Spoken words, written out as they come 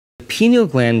The pineal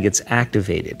gland gets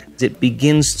activated. It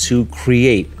begins to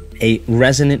create a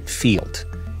resonant field,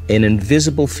 an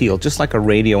invisible field, just like a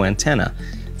radio antenna,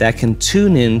 that can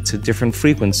tune in to different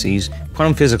frequencies.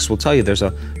 Quantum physics will tell you there's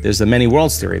the many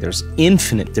worlds theory. There's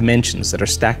infinite dimensions that are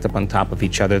stacked up on top of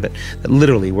each other that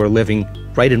literally we're living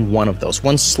right in one of those,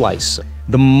 one slice.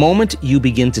 The moment you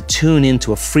begin to tune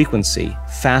into a frequency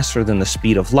faster than the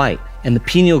speed of light, and the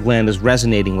pineal gland is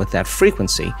resonating with that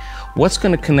frequency, what's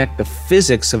going to connect the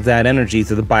physics of that energy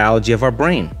to the biology of our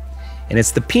brain? And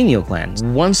it's the pineal gland.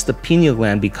 Once the pineal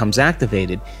gland becomes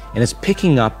activated and it's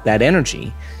picking up that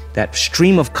energy, that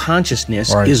stream of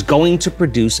consciousness is going to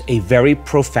produce a very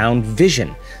profound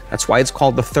vision. That's why it's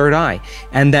called the third eye.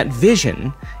 And that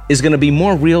vision is going to be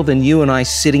more real than you and I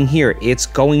sitting here. It's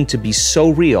going to be so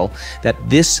real that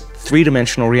this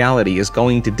three-dimensional reality is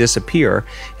going to disappear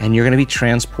and you're going to be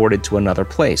transported to another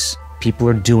place. People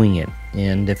are doing it.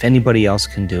 And if anybody else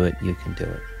can do it, you can do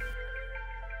it.